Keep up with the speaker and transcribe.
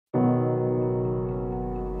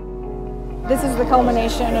This is the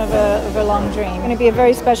culmination of a long dream. It's going to be a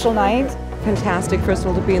very special night. Fantastic, first of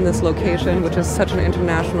all, to be in this location, which is such an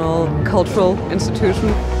international cultural institution.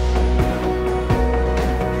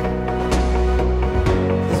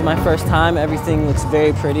 This is my first time. Everything looks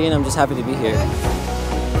very pretty, and I'm just happy to be here.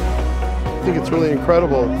 I think it's really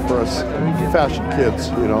incredible for us fashion kids,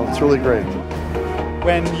 you know, it's really great.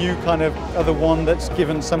 When you kind of are the one that's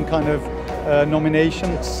given some kind of nomination,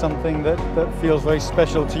 it's something that feels very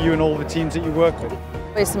special to you and all the teams that you work with.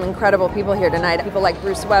 There's some incredible people here tonight. People like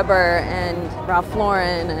Bruce Weber and Ralph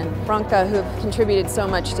Lauren and Franca, who've contributed so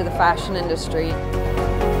much to the fashion industry.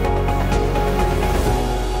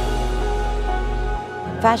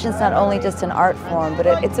 Fashion's not only just an art form, but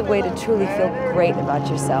it's a way to truly feel great about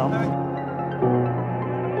yourself.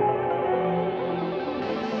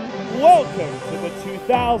 Welcome to the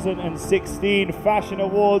 2016 Fashion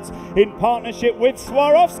Awards in partnership with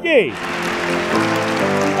Swarovski.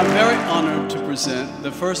 I'm very honored to present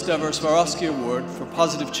the first ever Swarovski Award for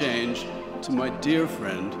Positive Change to my dear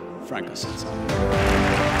friend, Franca. If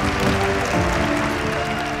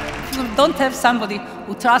you don't have somebody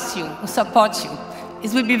who trusts you, who supports you,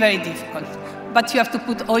 it will be very difficult. But you have to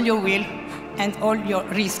put all your will and all your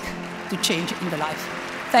risk to change in the life.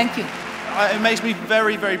 Thank you. It makes me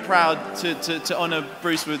very, very proud to honour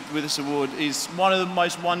Bruce with this award. He's one of the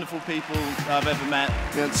most wonderful people I've ever met.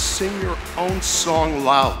 And sing your own song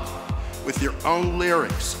loud with your own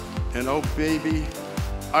lyrics. And oh baby,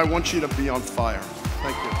 I want you to be on fire.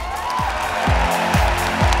 Thank you.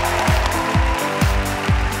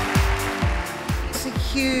 It's a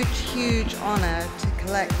huge, huge honour to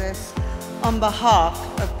collect this on behalf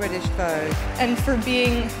of British Vogue. And for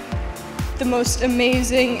being the most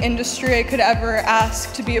amazing industry I could ever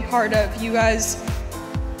ask to be a part of. You guys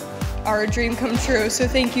are a dream come true, so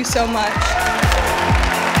thank you so much.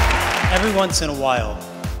 Every once in a while,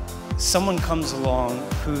 someone comes along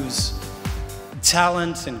whose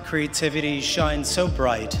talent and creativity shine so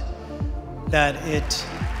bright that it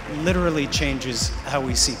literally changes how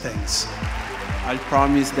we see things. I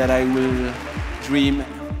promise that I will dream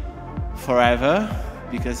forever,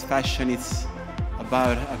 because fashion is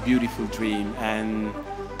about a beautiful dream, and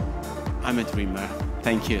I'm a dreamer.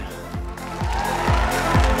 Thank you.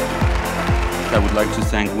 I would like to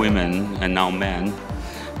thank women, and now men,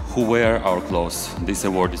 who wear our clothes. This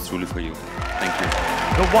award is truly for you. Thank you.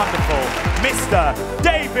 The wonderful Mr.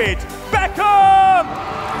 David Beckham!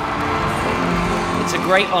 It's a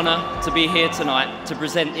great honour to be here tonight to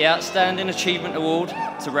present the Outstanding Achievement Award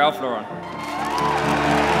to Ralph Lauren.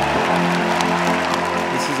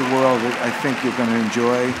 This is a world that I think you're going to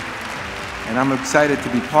enjoy, and I'm excited to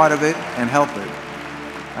be part of it and help it.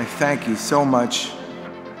 I thank you so much,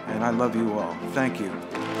 and I love you all. Thank you.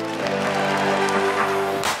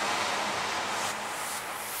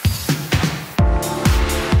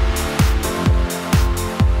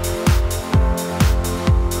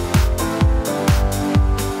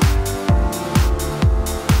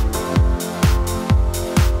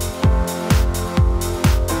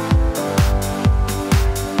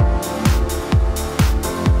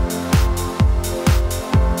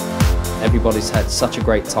 Everybody's had such a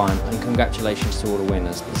great time, and congratulations to all the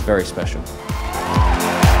winners. It's very special.